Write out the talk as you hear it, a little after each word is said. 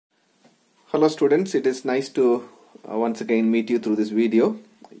Hello students, it is nice to once again meet you through this video.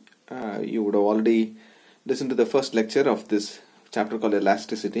 You would have already listened to the first lecture of this chapter called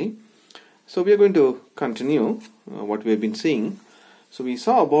Elasticity. So we are going to continue what we have been seeing. So we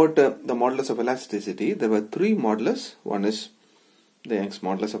saw about the modulus of elasticity. There were three modulus. One is the Young's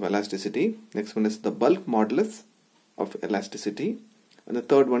modulus of elasticity. Next one is the bulk modulus of elasticity. And the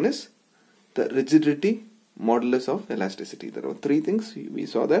third one is the rigidity modulus of elasticity. There were three things. We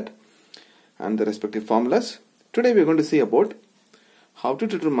saw that and the respective formulas. Today we are going to see about how to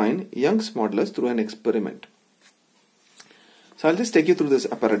determine Young's modulus through an experiment. So I'll just take you through this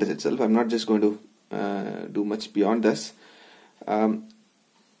apparatus itself. I'm not just going to do much beyond this. Two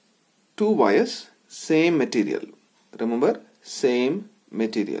wires, same material. Remember, same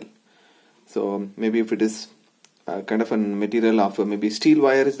material. So maybe if it is kind of a material of maybe steel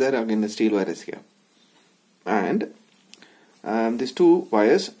wire is there, again the steel wire is here. And these two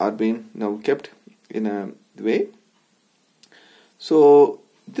wires are being now kept in a way. So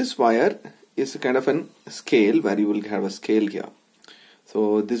this wire is a kind of a scale where you will have a scale here.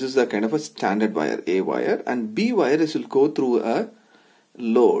 So this is a kind of a standard wire, A wire, and B wire is will go through a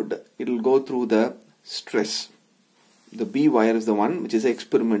load. It will go through the stress. The B wire is the one which is an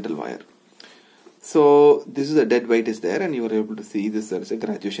experimental wire. So this is a dead weight is there, and you are able to see this. There is a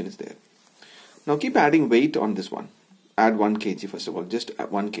graduation is there. Now keep adding weight on this one. Add 1 kg first of all, just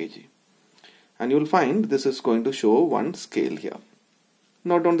 1 kg, and you will find this is going to show one scale here.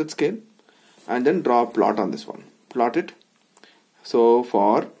 Note down that scale and then draw a plot on this one. Plot it. So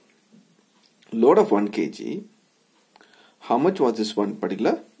for load of 1 kg, how much was this one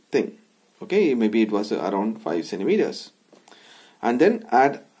particular thing? Okay, maybe it was around 5 centimeters, and then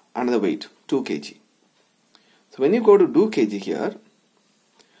add another weight 2 kg. So when you go to 2 kg here,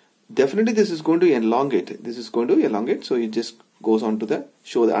 definitely this is going to elongate. This is going to elongate. So it just goes on to the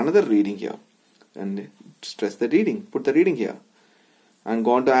show the another reading here and stress the reading. Put the reading here and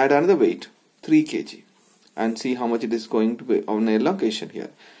go on to add another weight 3 kg and see how much it is going to be on elongation here.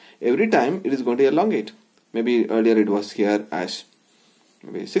 Every time it is going to elongate. Maybe earlier it was here as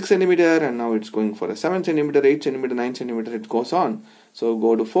maybe 6 centimeter, and now it's going for a 7 centimeter, 8 centimeter, 9 centimeter. It goes on. So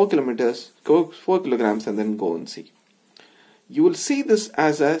go to 4 kilometers, go 4 kilograms, and then go and see. You will see this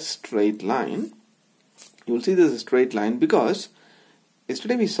as a straight line. You will see this as a straight line because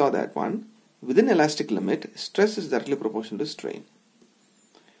yesterday we saw that one within elastic limit, stress is directly proportional to strain.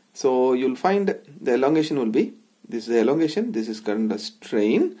 So you will find the elongation will be, this is the elongation, this is current the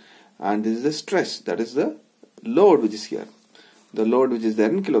strain, and this is the stress, that is the load which is here, the load which is there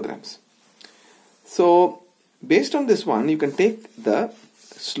in kilograms. So based on this one, you can take the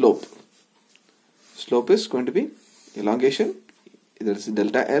slope. Slope is going to be elongation, that is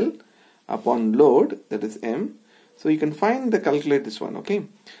delta L upon load, that is M. So you can find the calculate this one. Okay,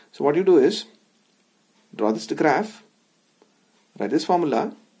 so what you do is draw this graph, write this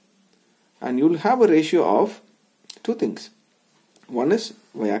formula, and you will have a ratio of two things. One is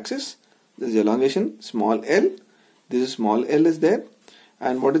y-axis, this is elongation, small l, this is small l is there,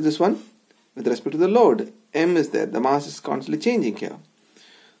 and what is this one? With respect to the load, M is there, the mass is constantly changing here.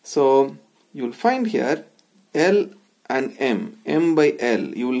 So you will find here L and M by L,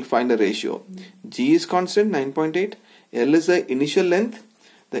 you will find a ratio. G is constant, 9.8. L is the initial length.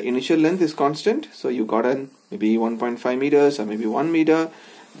 The initial length is constant. So you got an maybe 1.5 meters or maybe 1 meter.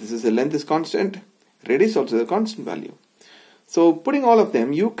 This is the length is constant. Radius also the constant value. So putting all of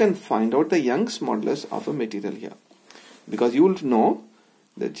them, you can find out the Young's modulus of a material here. Because you will know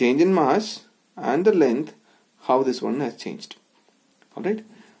the change in mass and the length, how this one has changed. Alright.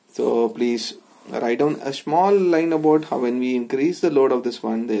 So please write down a small line about how when we increase the load of this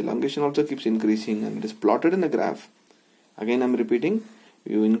one, the elongation also keeps increasing, and it is plotted in a graph. Again I am repeating,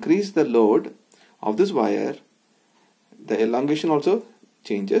 you increase the load of this wire, the elongation also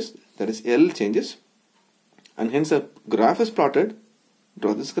changes, that is L changes, and hence a graph is plotted.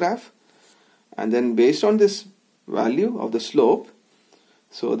 Draw this graph, and then based on this value of the slope,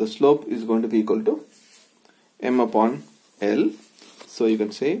 so the slope is going to be equal to M upon L. So you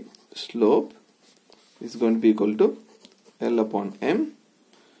can say slope is going to be equal to L upon M.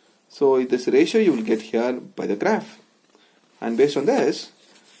 So this ratio you will get here by the graph, and based on this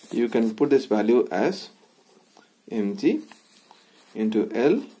you can put this value as mg into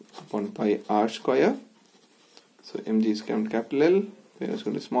L upon pi r square. So mg is capital L, pi is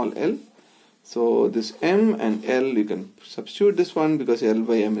going to small l. So this m and l, you can substitute this one because L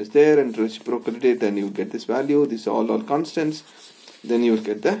by m is there, and reciprocate it, then you get this value. These are all constants. Then you will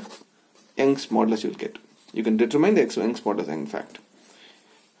get the Young's modulus. You will get. You can determine the Young's modulus in fact.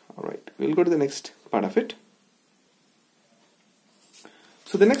 Alright, we'll go to the next part of it.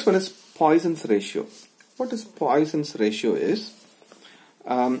 So the next one is Poisson's ratio. What is Poisson's ratio is,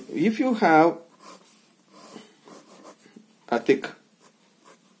 if you have a thick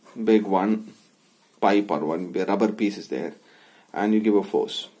big one pipe or one rubber piece is there and you give a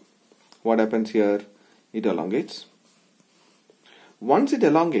force, what happens here? It elongates. Once it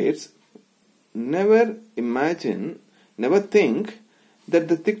elongates, never think that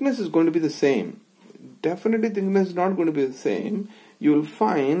the thickness is going to be the same. Definitely thickness is not going to be the same. You will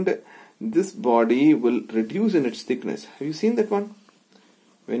find this body will reduce in its thickness. Have you seen that one?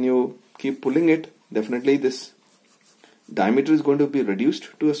 When you keep pulling it, definitely this diameter is going to be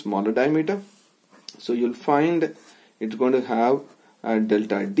reduced to a smaller diameter. So you'll find it's going to have a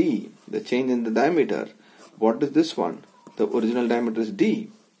delta D, the change in the diameter. What is this one? The original diameter is D,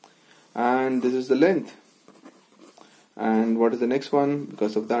 and this is the length. And what is the next one?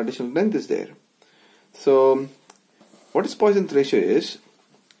 Because of the additional length is there. So what is Poisson's ratio is,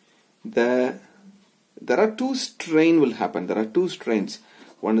 there are two strain will happen. There are two strains.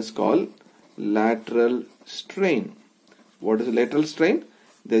 One is called lateral strain. What is the lateral strain?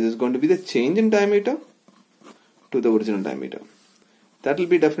 There is going to be the change in diameter to the original diameter. That will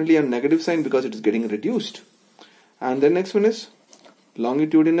be definitely a negative sign because it is getting reduced. And the next one is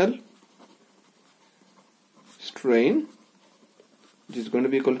longitudinal strain, which is going to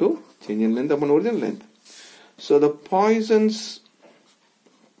be equal to change in length upon original length. So the Poisson's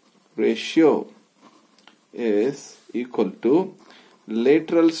ratio is equal to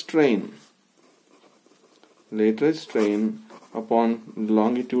lateral strain upon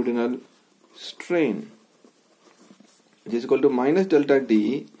longitudinal strain, which is equal to minus delta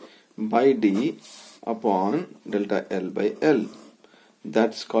D by D upon delta L by L.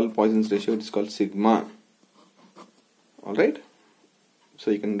 That's called Poisson's ratio. It's called sigma. Alright, so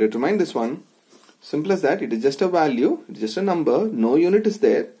you can determine this one. Simple as that. It is just a value, it's just a number, no unit is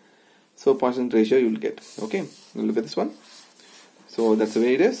there. So Poisson's ratio you will get. Okay, look at this one. So that's the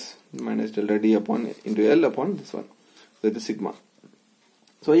way it is, minus delta D upon into L upon this one. So it is sigma.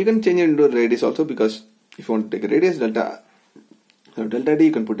 So you can change it into radius also, because if you want to take a radius delta D,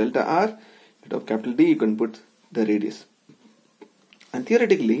 you can put delta R. If you have capital D, you can put the radius. And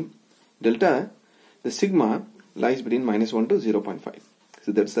theoretically, the sigma lies between -1 to 0.5.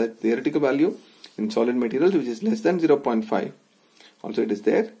 So that's the theoretical value in solid materials, which is less than 0.5. Also it is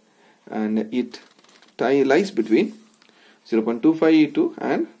there, and it lies between 0.25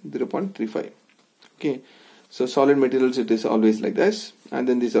 and 0.35. Okay, so solid materials, it is always like this, and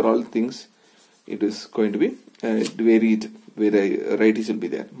then these are all things. It is going to be varied, where varieties will be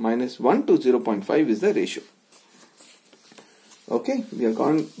there. -1 to 0.5 is the ratio. Okay, we have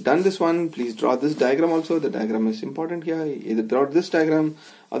done this one. Please draw this diagram also. The diagram is important here. Either draw this diagram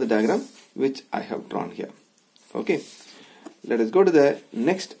or the diagram which I have drawn here. Okay, let us go to the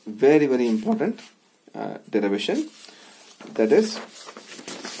next very important derivation, that is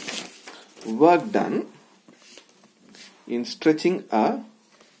work done in stretching a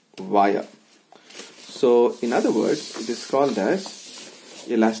wire. So in other words, it is called as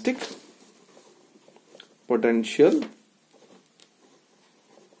elastic potential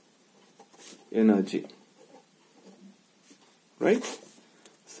energy, right?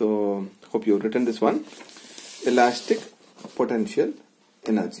 So hope you have written this one, elastic potential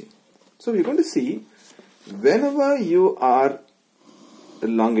energy. So we're going to see, whenever you are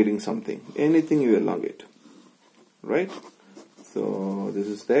elongating something, anything you elongate, right? So this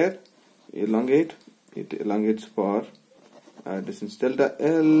is there, elongate, it elongates for distance delta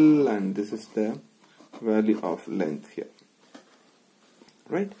L, and this is the value of length here,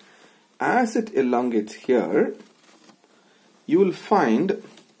 right? As it elongates here, you will find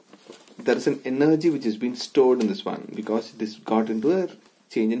there is an energy which is being stored in this one, because this got into a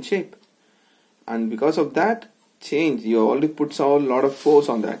change in shape, and because of that change, you already put a lot of force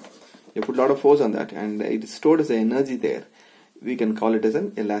on that. You put a lot of force on that, and it is stored as an energy there. We can call it as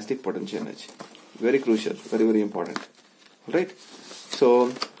an elastic potential energy. Very crucial, very important. Alright,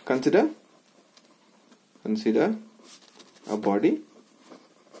 so consider a body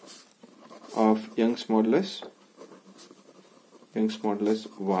of Young's modulus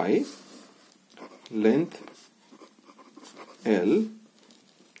Y, length L,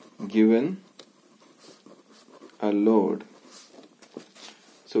 given a load.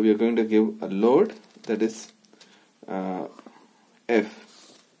 So we are going to give a load, that is F.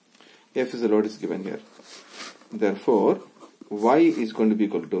 F is the load is given here. Therefore, Y is going to be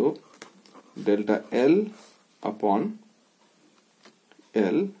equal to delta L upon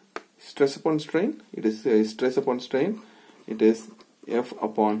L. Stress upon strain, it is stress upon strain, it is F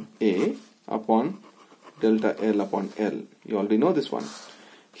upon A upon delta L upon L. You already know this one.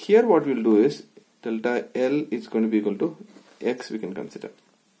 Here what we'll do is delta L is going to be equal to x. We can consider.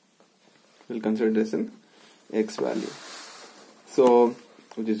 We'll consider this an x value. So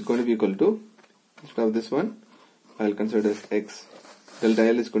which is going to be equal to, instead of this one, I'll consider as x. Delta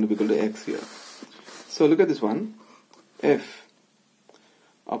L is going to be equal to x here. So look at this one, f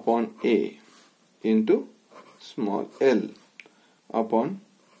upon a into small l upon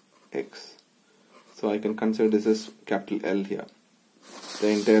x. So I can consider this as capital L here, the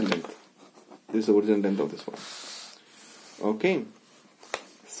entire length. This is the original length of this one. Okay.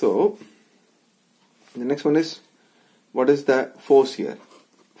 So the next one is, what is the force here?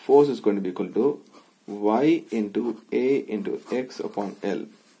 Force is going to be equal to y into a into x upon L.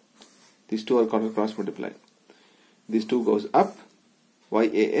 These two are cross multiplied. These two goes up,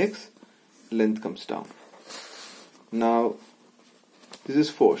 y-a-x, length comes down. Now this is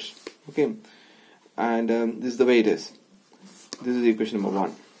force, okay, and this is the way it is. This is equation number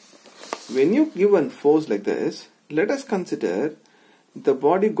 1. When you give one force like this, let us consider the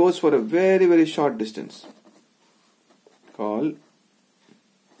body goes for a very, very short distance called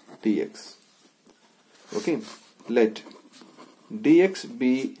dx. Okay, let dx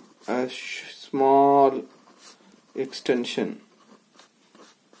be a small extension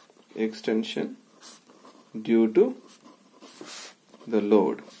due to the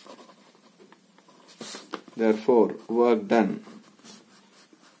load. Therefore, work done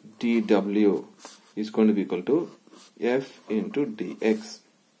dw is going to be equal to f into dx.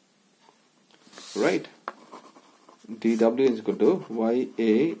 Right? dw is equal to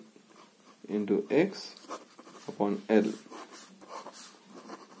ya into x upon L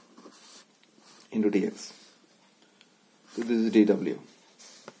into dx. So this is dw.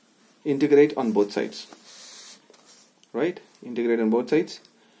 Integrate on both sides. Right? Integrate on both sides.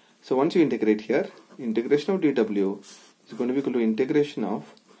 So once you integrate here, integration of dw is going to be equal to integration of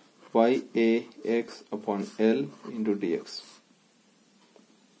ya(x) upon L into dx.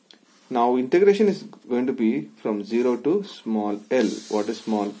 Now integration is going to be from 0 to small l. What is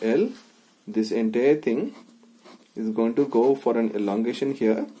small l? This entire thing is going to go for an elongation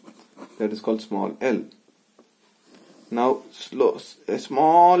here, that is called small l. Now a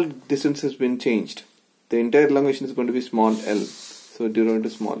small distance has been changed. The entire elongation is going to be small l. So derivative to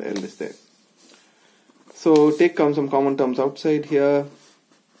small l is there. So take some common terms outside here.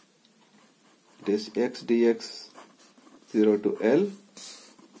 It is x dx 0 to L.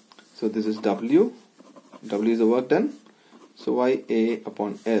 So this is w. W is the work done. So ya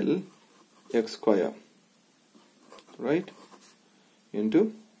upon L x square, right,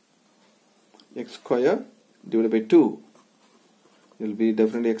 into x square divided by 2. It will be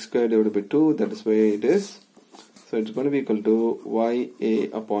definitely x square divided by 2. That is why it is. So it's going to be equal to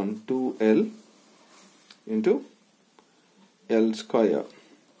ya upon 2L into L square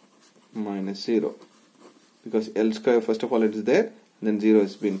minus 0, because L square first of all it is there, then 0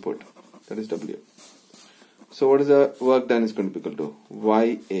 is being put, that is W. So what is the work done is going to be equal to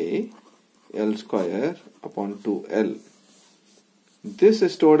ya L square upon 2L. This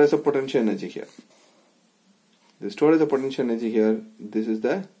is stored as a potential energy here. This is stored as a potential energy here. This is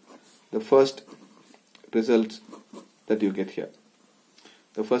the first result that you get here.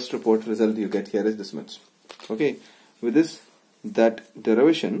 The first report result you get here is this much. Okay, with this, that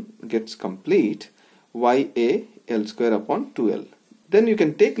derivation gets complete, ya L square upon 2L. Then you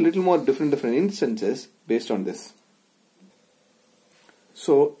can take little more different instances based on this.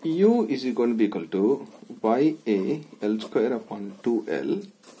 So U is going to be equal to ya L square upon 2L.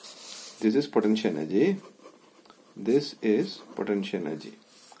 This is potential energy. This is potential energy.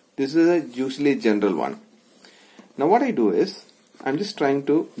 This is a usually general one. Now what I do is, I'm just trying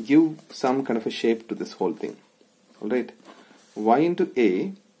to give some kind of a shape to this whole thing. Alright, y into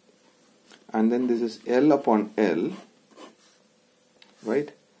a, and then this is L upon L,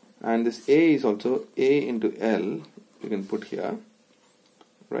 right, and this a is also a into L, you can put here,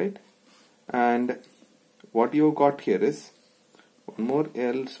 right, and what you got here is one more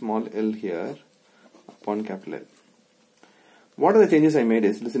L, small l here upon capital L. What are the changes I made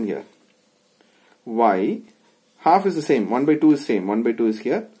is, listen here, y, half is the same, 1 by 2 is same, 1 by 2 is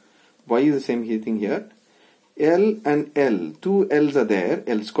here, y is the same thing here, L and L, two L's are there,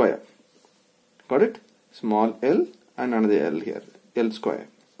 L square, got it, small l and another L here, L square.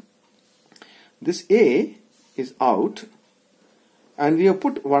 This A is out, and we have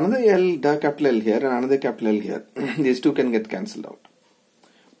put one other L, the capital L here and another capital L here. These two can get cancelled out.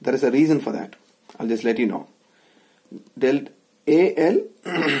 There is a reason for that. I'll just let you know. Del AL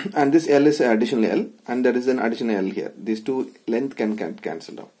and this L is an additional L, and there is an additional L here. These two length can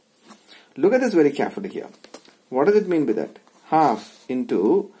cancel out. Look at this very carefully here. What does it mean by that? Half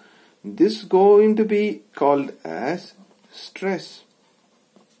into, this is going to be called as stress.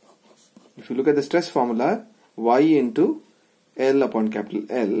 If you look at the stress formula, Y into L upon capital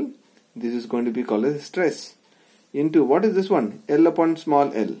L, this is going to be called as stress. Into, what is this one? L upon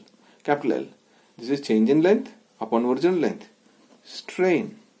small l, capital L. This is change in length upon original length.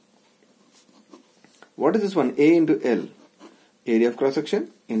 Strain. What is this one? A into L. Area of cross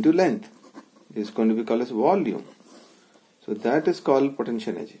section into length. This is going to be called as volume. So that is called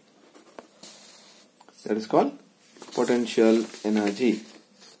potential energy. That is called potential energy.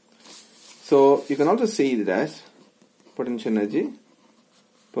 So you can also see it as potential energy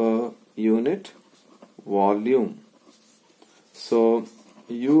per unit volume. So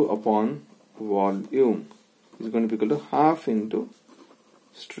U upon volume is going to be equal to half into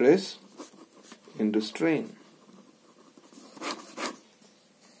stress into strain.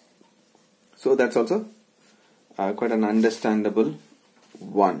 So that's also quite an understandable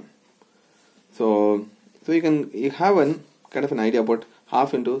one. So you have an kind of an idea about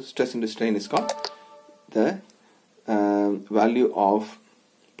half into stress into strain is called the value of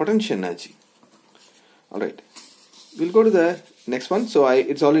potential energy. Alright, we'll go to the next one. So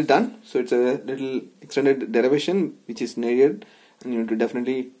it's already done. So it's a little extended derivation which is needed, and you need to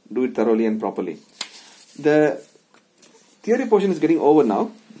definitely do it thoroughly and properly. The theory portion is getting over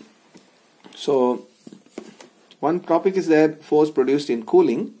now. So one topic is there, force produced in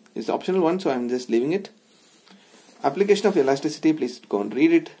cooling. It's the optional one, so I'm just leaving it. Application of elasticity, please go and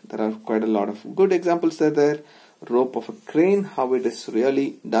read it. There are quite a lot of good examples there. Rope of a crane, how it is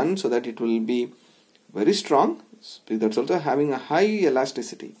really done so that it will be very strong. That's also having a high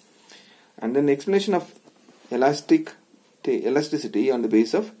elasticity. And then explanation of elasticity on the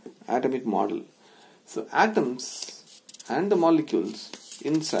basis of atomic model. So atoms and the molecules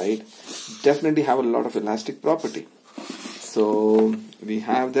inside definitely have a lot of elastic property. So we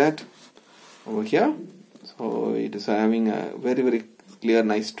have that over here. So it is having a very clear,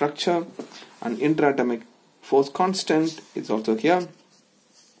 nice structure. And interatomic force constant is also here.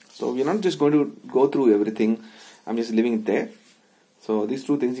 So we're not just going to go through everything. I'm just leaving it there. So these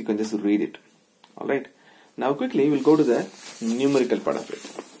two things you can just read it. Alright. Now quickly we'll go to the numerical part of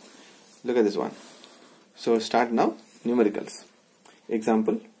it. Look at this one. So start now. Numericals.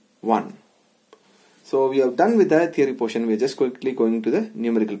 Example 1. So we are done with the theory portion. We are just quickly going to the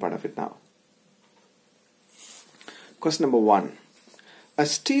numerical part of it now. Question number 1. A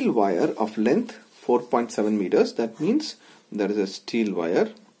steel wire of length 4.7 meters. That means there is a steel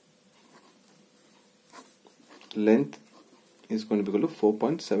wire. Length is going to be equal to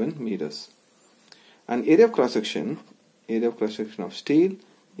 4.7 meters. And area of cross section of steel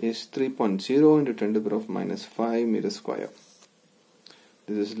is 3.0 into 10 to the power of minus 5 meters square.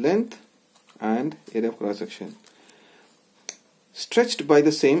 This is length and area of cross section. Stretched by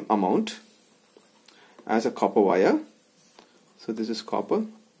the same amount as a copper wire. So this is copper.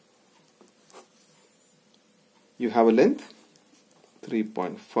 You have a length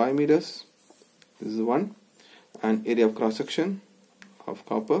 3.5 meters. This is one. And area of cross section of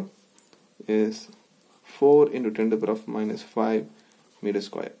copper is 4 into 10 to the power of minus 5 meters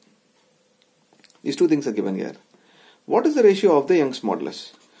square. These two things are given here. What is the ratio of the Young's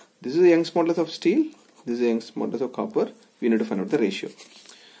modulus? This is the Young's modulus of steel. This is the Young's modulus of copper. We need to find out the ratio.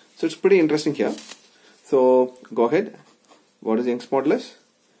 So it's pretty interesting here. So go ahead. What is Young's modulus?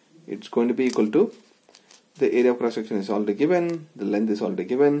 It's going to be equal to the area of cross section is already given. The length is already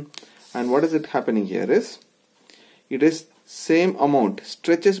given. And what is it happening here is it is same amount,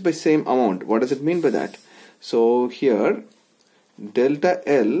 stretches by same amount. What does it mean by that? So here delta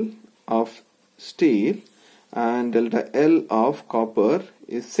L of steel and delta L of copper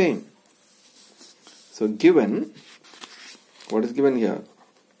is same. So given, what is given here?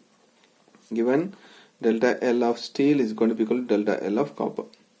 Given delta L of steel is going to be equal to delta L of copper.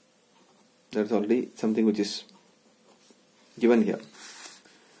 That's already something which is given here.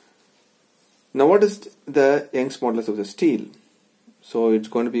 Now what is the Young's modulus of the steel? So it's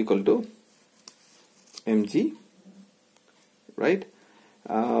going to be equal to mg, right?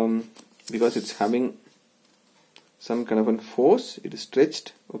 Because it's having some kind of a force, it is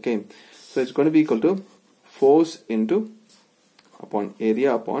stretched. Okay, so it's going to be equal to force into upon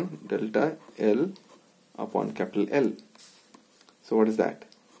area upon delta L upon capital L. So what is that?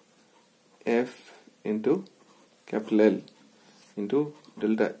 F into capital L into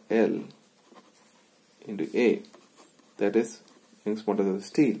delta L into A. That is Young's modulus of the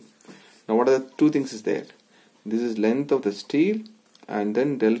steel. Now what are the two things is there? This is length of the steel and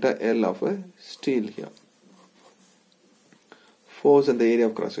then delta L of a steel here. Force and the area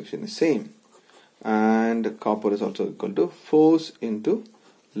of cross section is same. and copper is also equal to force into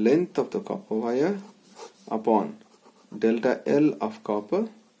length of the copper wire upon delta L of copper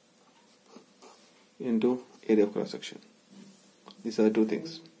into area of cross section. These are the two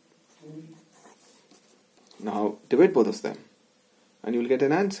things. Now divide both of them and you will get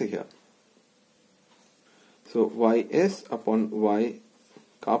an answer here. So Ys upon Y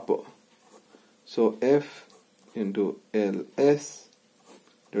copper. So F into Ls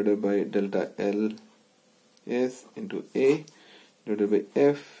divided by delta Ls into A divided by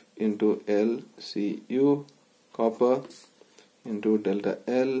F into LCU copper into delta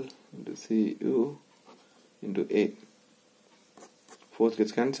L into Cu into A. Force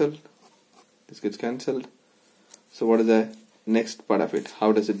gets cancelled. This gets cancelled. So what is the next part of it?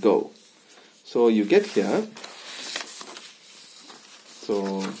 How does it go? So you get here. So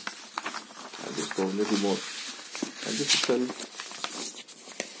I'll just go a little more like this itself.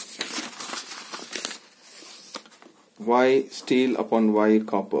 Y steel upon Y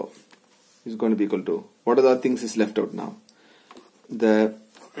copper is going to be equal to, what are the things is left out now? The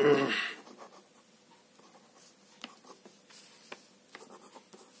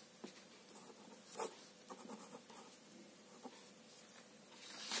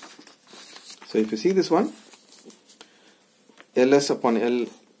so if you see this one, Ls upon L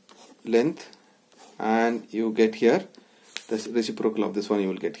length, and you get here the reciprocal of this one you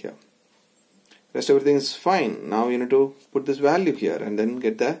will get here. Rest everything is fine. Now you need to put this value here and then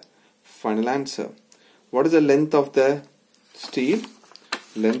get the final answer. What is the length of the steel?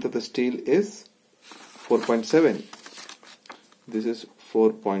 Length of the steel is 4.7. This is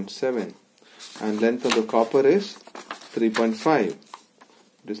 4.7, and length of the copper is 3.5.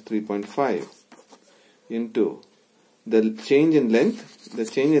 It is 3.5 into the change in length. The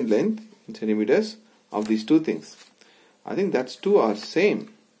change in length in centimeters of these two things. I think that's two are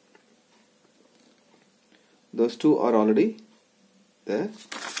same. Those two are already there.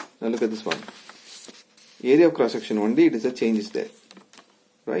 Now look at this one. Area of cross section only, it is a change is there.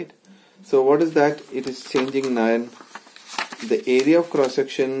 Right? So what is that? It is changing now. The area of cross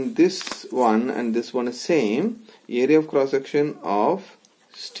section, this one and this one is same. Area of cross section of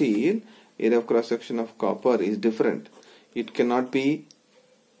steel, area of cross section of copper is different. It cannot be,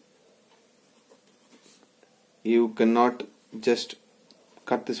 you cannot just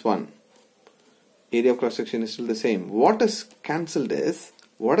cut this one. Area of cross section is still the same. What is cancelled is,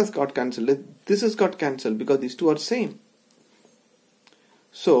 what has got cancelled is, this has got cancelled because these two are same.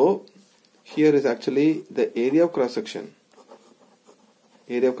 So here is actually the area of cross section.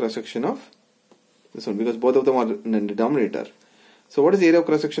 Area of cross section of this one, because both of them are in the denominator. So what is the area of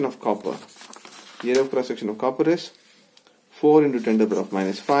cross section of copper? Area of cross section of copper is 4 into 10 to the power of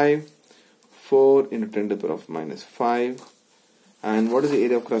minus 5, 4 into 10 to the power of minus 5. And what is the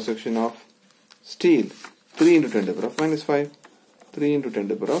area of cross section of steel? 3 into 10 to the power of minus 5, 3 into 10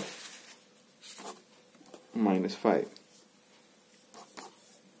 to the power of minus 5.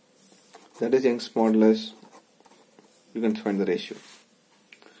 That is Young's modulus. You can find the ratio.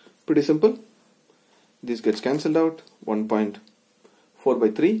 Pretty simple. This gets cancelled out. 1.4 by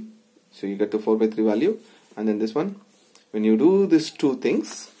 3. So you get the 4 by 3 value. And then this one. When you do these two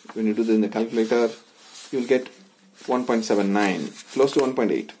things, when you do this in the calculator, you will get 1.79. Close to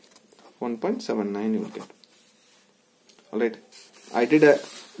 1.8. 1.79 you will get. Alright. I did a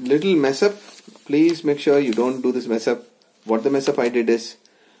little mess up. Please make sure you don't do this mess up. What the mess up I did is,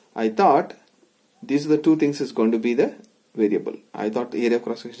 I thought these are the two things is going to be the variable. I thought the area of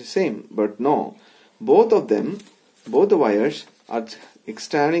cross section is same, but no. Both of them, both the wires are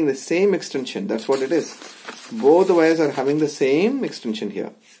extending the same extension. That's what it is. Both the wires are having the same extension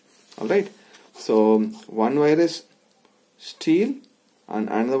here. Alright. So one wire is steel and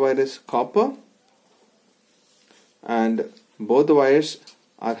another wire is copper. And both the wires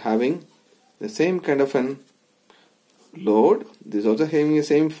are having the same kind of an load. This is also having the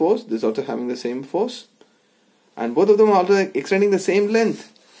same force. This is also having the same force. And both of them are also extending the same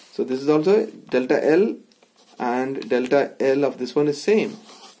length. So this is also delta L and delta L of this one is same.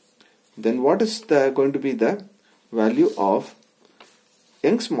 Then what is going to be the value of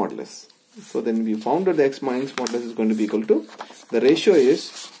Young's modulus? So then we found that the Young's modulus is going to be equal to, the ratio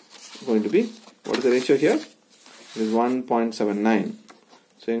is going to be, what is the ratio here? It is 1.79.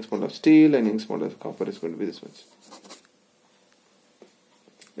 So Young's modulus of steel and Young's modulus of copper is going to be this much.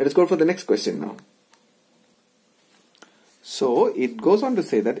 Let us go for the next question now. So it goes on to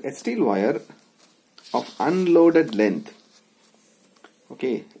say that a steel wire of unloaded length,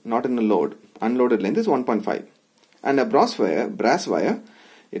 okay, not in a load, unloaded length is 1.5, and a brass wire,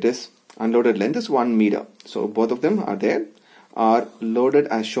 it is unloaded length is 1 meter. So both of them are there, are loaded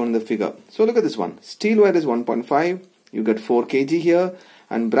as shown in the figure. So look at this one. Steel wire is 1.5. You get 4 kg here,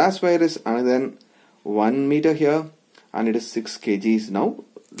 and brass wire is another 1 meter here, and it is 6 kg is now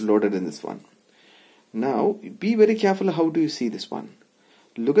loaded in this one. Now be very careful. How do you see this one?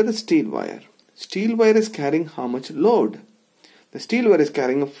 Look at the steel wire. Steel wire is carrying how much load? The steel wire is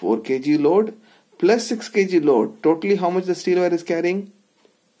carrying a 4 kg load plus 6 kg load. Totally how much the steel wire is carrying?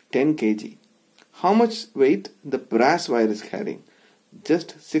 10 kg. How much weight the brass wire is carrying?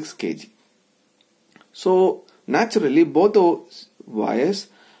 Just 6 kg. So naturally both those wires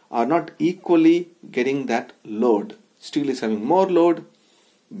are not equally getting that load. Steel is having more load,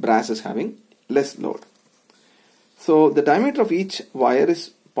 brass is having less load. So the diameter of each wire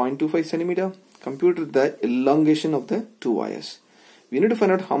is 0.25 centimeter. Compute the elongation of the two wires. We need to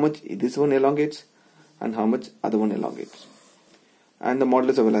find out how much this one elongates and how much other one elongates. And the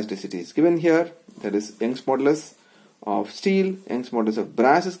modulus of elasticity is given here. That is Young's modulus of steel, Young's modulus of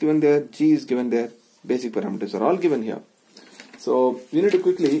brass is given there, G is given there. Basic parameters are all given here. So we need to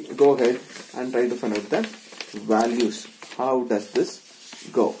quickly go ahead and try to find out the values. How does this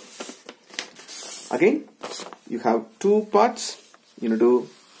go? Again, you have two parts. You need to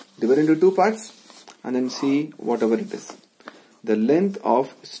divide into two parts and then see whatever it is. The length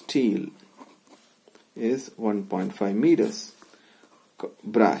of steel is 1.5 meters.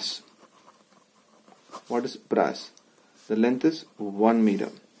 Brass. What is brass? The length is 1 meter.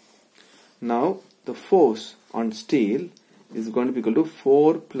 Now the force on steel is going to be equal to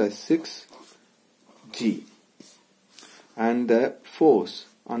 4 plus 6 G, and the force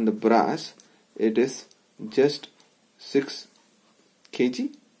on the brass, it is just 6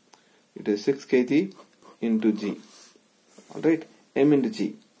 kg. It is 6 kg into G. Alright, M into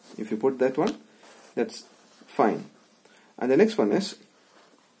G. If you put that one, that's fine. And the next one is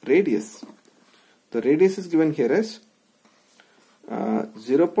radius. The radius is given here as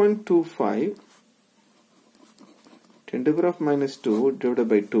 0.25 10 to the power of minus 2 divided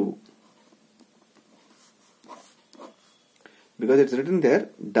by 2. Because it's written there,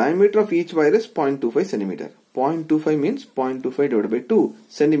 diameter of each wire is 0.25 centimeter. 0.25 means 0.25 divided by 2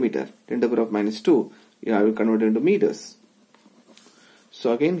 centimeter. 10 to the power of minus 2. Yeah, I will convert it into meters.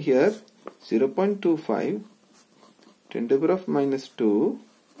 So again here 0.25 10 to the power of minus 2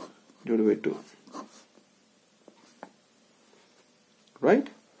 divided by 2. Right?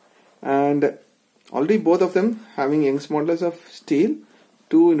 And already both of them having Young's modulus of steel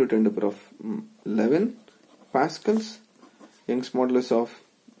 2 into 10 to the power of 11 pascals. Young's modulus of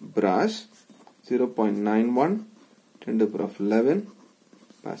brass 0.91 10 to the power of 11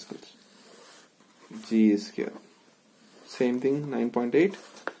 pascals. G is here. Same thing, 9.8,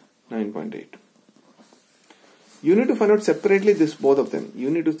 9.8. You need to find out separately this both of them. You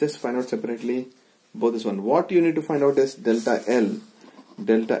need to just find out separately both this one. What you need to find out is delta L.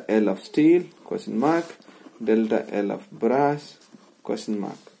 Delta L of steel, question mark. Delta L of brass, question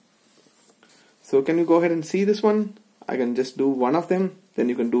mark. So can you go ahead and see this one? I can just do one of them, then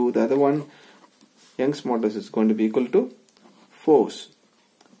you can do the other one. Young's modulus is going to be equal to force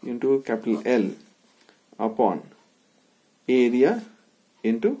into capital L upon area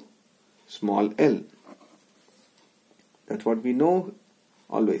into small l. That's what we know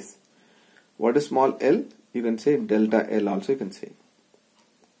always. What is small l? You can say delta L also you can say.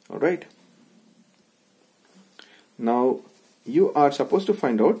 Alright. Now you are supposed to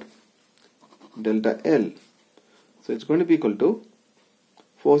find out delta L. So it's going to be equal to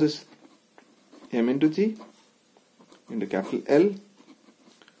force is M into G into capital L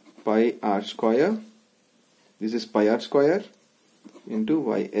pi r square. This is pi r square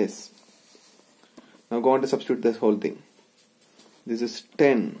into ys. Now go on to substitute this whole thing. This is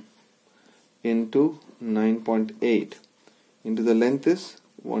 10 into 9.8 into the length is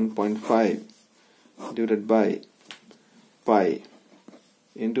 1.5 divided by pi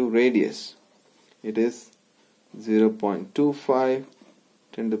into radius. It is 0.25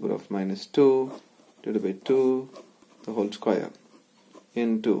 10 to the power of minus 2 divided by 2 the whole square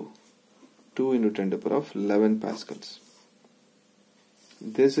into 2 into 10 to the power of 11 pascals.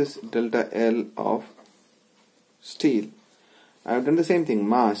 This is delta L of steel. I have done the same thing.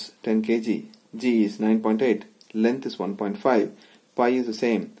 Mass 10 kg, G is 9.8, length is 1.5, pi is the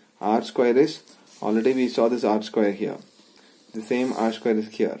same. R square is, already we saw this R square here. The same R square is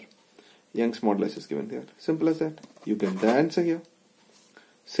here. Young's modulus is given there. Simple as that. You get the answer here.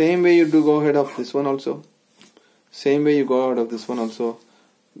 Same way you do go ahead of this one also. Same way you go out of this one also.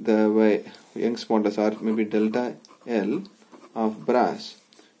 The way Young's modulus are maybe delta L of brass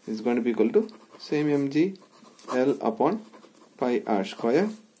is going to be equal to same mg L upon pi r square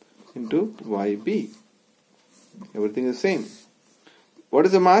into yb. Everything is same. What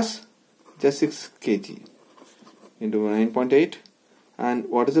is the mass? Just 6 kg into 9.8. And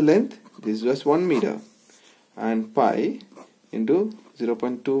what is the length? This is just 1 meter. And pi into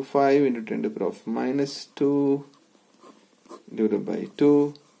 0.25 into 10 to the power of minus 2 divided by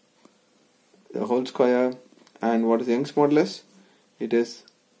 2, the whole square. And what is Young's modulus? It is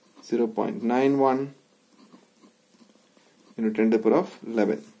 0.91 into 10 to the power of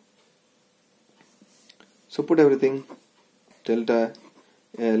 11. So put everything, delta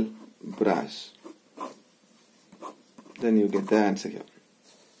L brass. Then you get the answer here.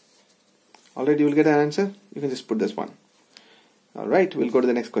 Alright, you will get an answer. You can just put this one. Alright, we'll go to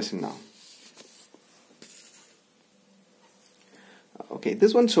the next question now. Okay,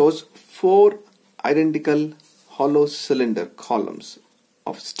 this one shows 4 identical hollow cylinder columns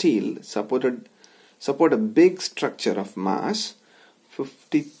of steel support a big structure of mass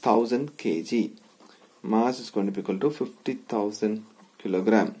 50,000 kg. Mass is going to be equal to 50,000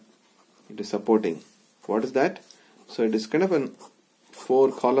 kilogram. It is supporting. What is that? So it is kind of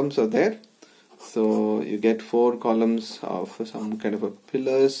 4 columns are there. So you get 4 columns of some kind of a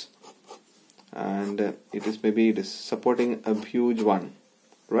pillars, and it is supporting a huge one,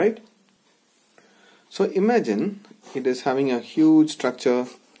 right? So imagine it is having a huge structure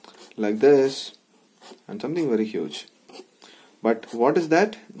like this and something very huge. But what is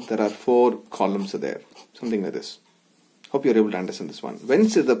that? There are 4 columns there, something like this. Hope you are able to understand this one. When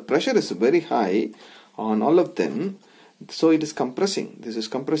the pressure is very high on all of them, so it is compressing. This is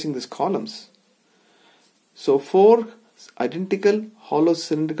compressing these columns. So 4 identical hollow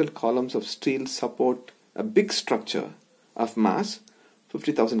cylindrical columns of steel support a big structure of mass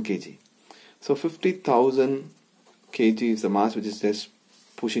 50,000 kg. So 50,000 kg is the mass which is just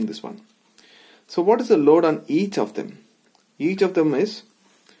pushing this one. So what is the load on each of them? Each of them is,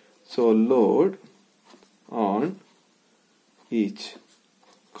 so load on each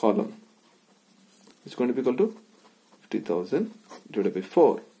column is going to be equal to 50,000 divided by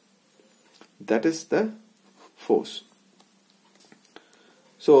 4. That is the force.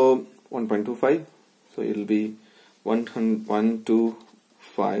 So 1.25, so it will be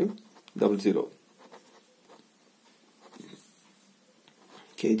 12500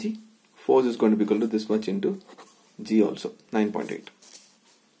 kg. Force is going to be equal to this much into G also, 9.8.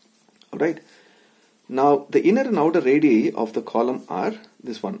 Alright. Now the inner and outer radii of the column are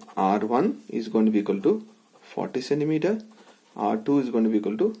this one. R1 is going to be equal to 40 centimeter. R2 is going to be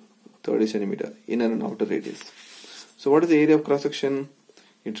equal to 30 centimeter, inner and outer radius. So what is the area of cross section?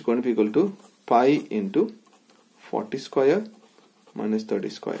 It's going to be equal to pi into 40 square minus 30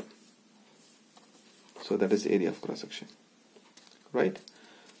 square. So that is the area of cross section, right?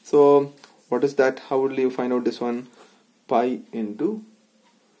 So what is that? How will you find out this one? Pi into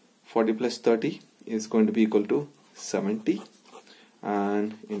 40 plus 30 is going to be equal to 70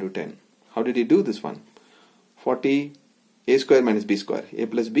 and into 10. How did he do this one? 40 a square minus b square, a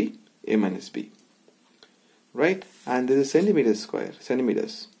plus b, a minus b, right? And this is centimeters square,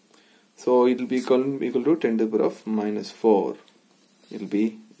 centimeters. So it will be equal to 10 to the power of minus 4. It will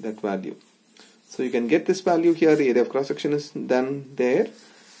be that value. So you can get this value here. The area of cross section is done there,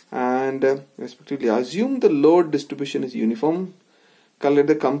 and respectively assume the load distribution is uniform. Calculate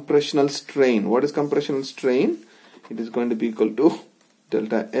the compressional strain. What is compressional strain? It is going to be equal to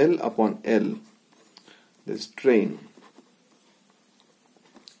delta L upon L. The strain.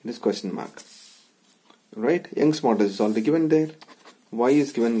 This question mark, right? Young's modulus is already given there. Y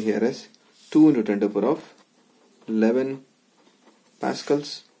is given here as 2 into 10 to the power of 11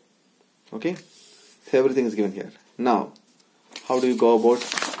 pascals. Okay, so everything is given here. Now how do you go about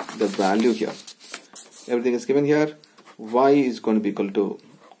the value here? Everything is given here. Y is going to be equal to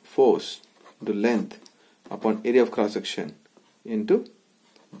force into length upon area of cross section into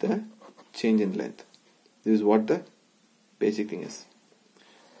the change in length. This is what the basic thing is.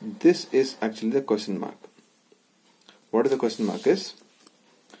 This is actually the question mark. What is the question mark is?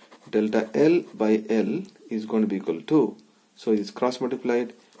 Delta L by L is going to be equal to, so it is cross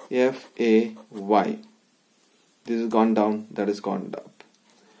multiplied, FAY. This is gone down, that is gone up.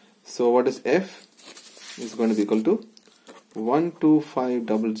 So what is F? Is going to be equal to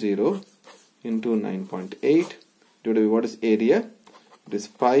 12500 into 9.8 divided by what is area? It is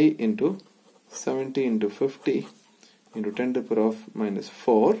pi into 70 into 50 into 10 to the power of minus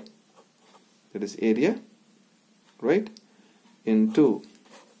 4, that is area, right, into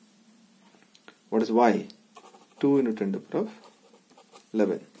what is y? 2 into 10 to the power of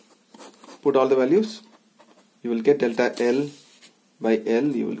 11. Put all the values, you will get delta L by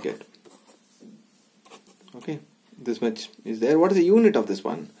L, you will get. Okay, this much is there. What is the unit of this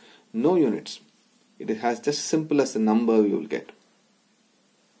one? No units. it has just simple as the number you will get,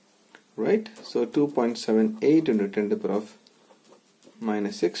 right? So 2.78 into 10 to the power of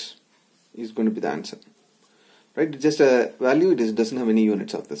minus 6 is going to be the answer, right? It's just a value, it doesn't have any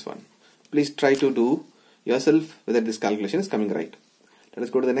units of this one. Please try to do yourself whether this calculation is coming right. Let us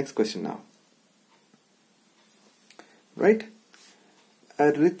go to the next question now, right?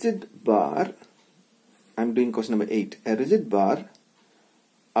 A rigid bar, I'm doing question number 8. A rigid bar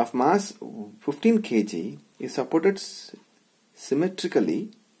of mass 15 kg is supported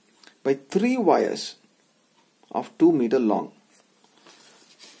symmetrically by 3 wires of 2 meter long.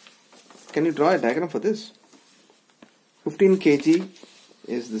 Can you draw a diagram for this? 15 kg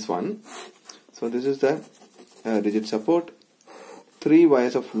is this one. So this is the rigid support. 3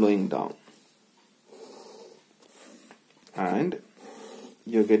 wires are flowing down. And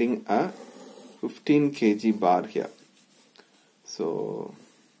you're getting a 15 kg bar here. So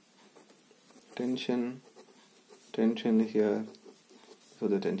tension here, so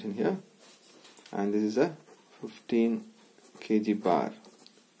the tension here, and this is a 15 kg bar,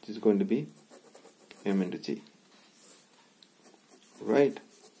 which is going to be M into G, right?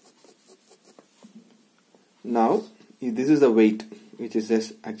 Now this is the weight which is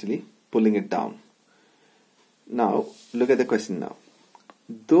just actually pulling it down. Now look at the question now.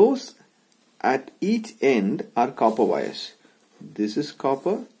 Those at each end are copper wires. This is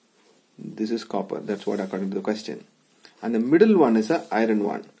copper, that's what according to the question. And the middle one is a iron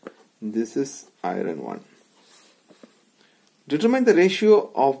one. This is iron one. Determine the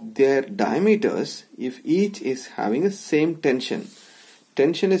ratio of their diameters if each is having the same tension.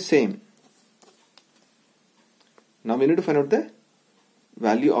 Tension is same. Now we need to find out the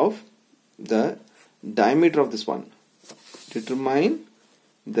value of the diameter of this one. Determine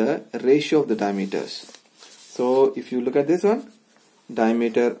the ratio of the diameters. So if you look at this one,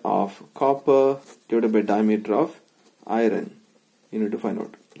 diameter of copper divided by diameter of iron, you need to find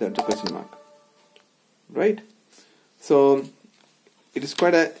out. That's a question mark, right? So it is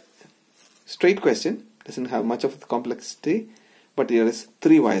quite a straight question, doesn't have much of the complexity, but here is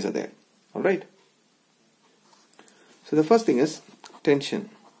 3 wires are there. Alright, so the first thing is tension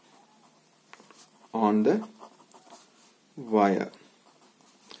on the wire,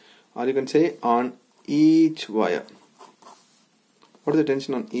 or you can say on each wire. What is the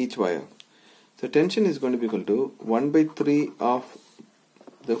tension on each wire? So tension is going to be equal to 1 by 3 of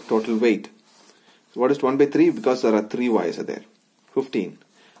the total weight. So what is 1 by 3? Because there are 3 wires are there, 15.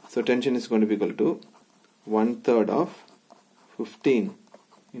 So tension is going to be equal to 1/3 of 15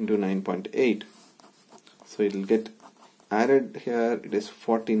 into 9.8. So it will get added here, it is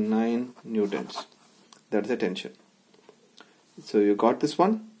 49 newtons. That's the tension. So you got this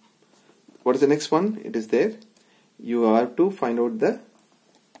one. What is the next one? It is there. You have to find out the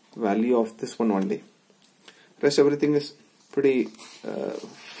value of this one only. Rest everything is pretty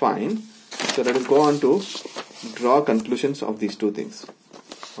fine. So let us go on to draw conclusions of these two things.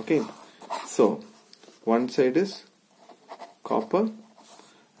 Okay, so one side is copper,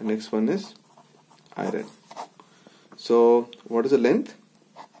 the next one is iron. So what is the length?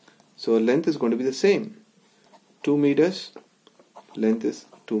 So length is going to be the same, 2 meters, length is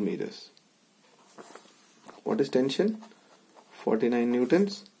 2 meters. What is tension? 49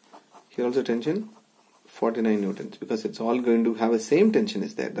 newtons. Here also tension 49 newtons, because it's all going to have the same tension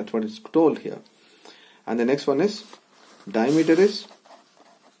is there. That's what it's told here. And the next one is diameter is,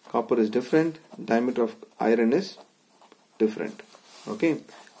 copper is different, diameter of iron is different. Okay,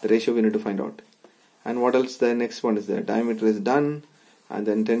 the ratio we need to find out. And what else? The next one is there. Diameter is done, and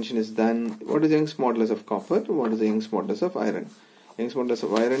then tension is done. What is Young's modulus of copper? What is the Young's modulus of iron? Young's modulus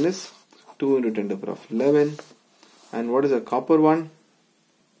of iron is 2 into 10 to the power of 11. And what is a copper one?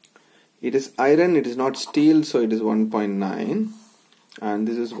 It is iron, it is not steel, so it is 1.9. And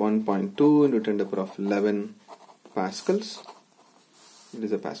this is 1.2 into 10 to the power of 11 pascals. It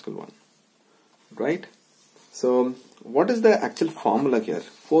is a pascal one, right? So what is the actual formula here?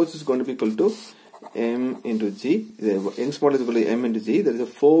 Force is going to be equal to M into G. The Young's modulus is equal to M into G. There is a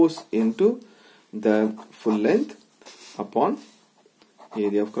force into the full length upon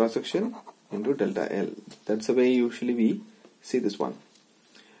area of cross section into delta L. That's the way usually we see this one.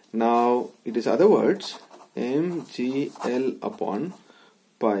 Now it is other words, mgl upon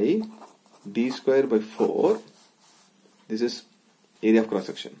pi d square by 4. This is area of cross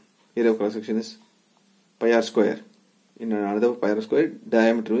section. Area of cross section is pi r square. In another pi r square,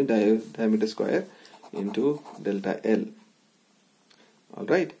 diameter square into delta L.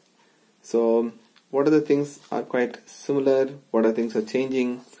 Alright. So what are the things are quite similar? What are things are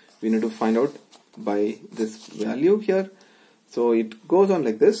changing? We need to find out by this value here. So it goes on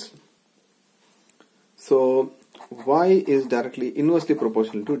like this. So Y is directly inversely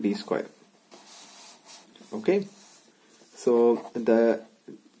proportional to D square. Okay, so the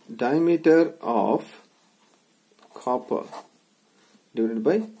diameter of copper divided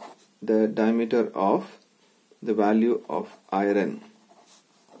by the diameter of the value of iron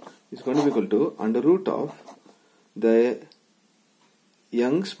is going to be equal to under root of the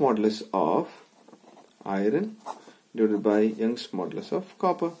Young's modulus of iron divided by Young's modulus of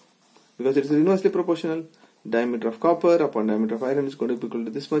copper, because it is inversely proportional. Diameter of copper upon diameter of iron is going to be equal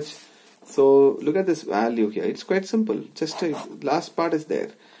to this much. So look at this value here. It's quite simple. Just last part is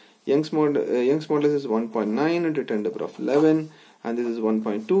there. Young's modulus is 1.9 into 10 to the power of 11, and this is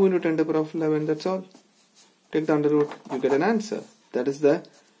 1.2 into 10 to the power of 11. That's all. Take the under root, you get an answer. That is the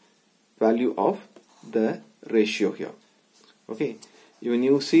value of the ratio here. Okay, when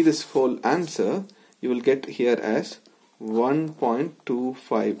you see this whole answer, you will get here as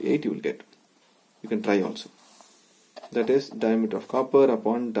 1.258. You will get. You can try also. That is diameter of copper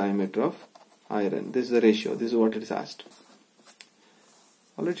upon diameter of iron. This is the ratio. This is what it is asked.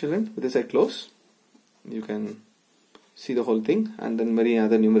 Alright children, with this I close. You can see the whole thing, and then many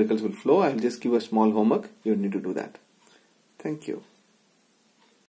other numericals will flow. I will just give a small homework. You need to do that. Thank you.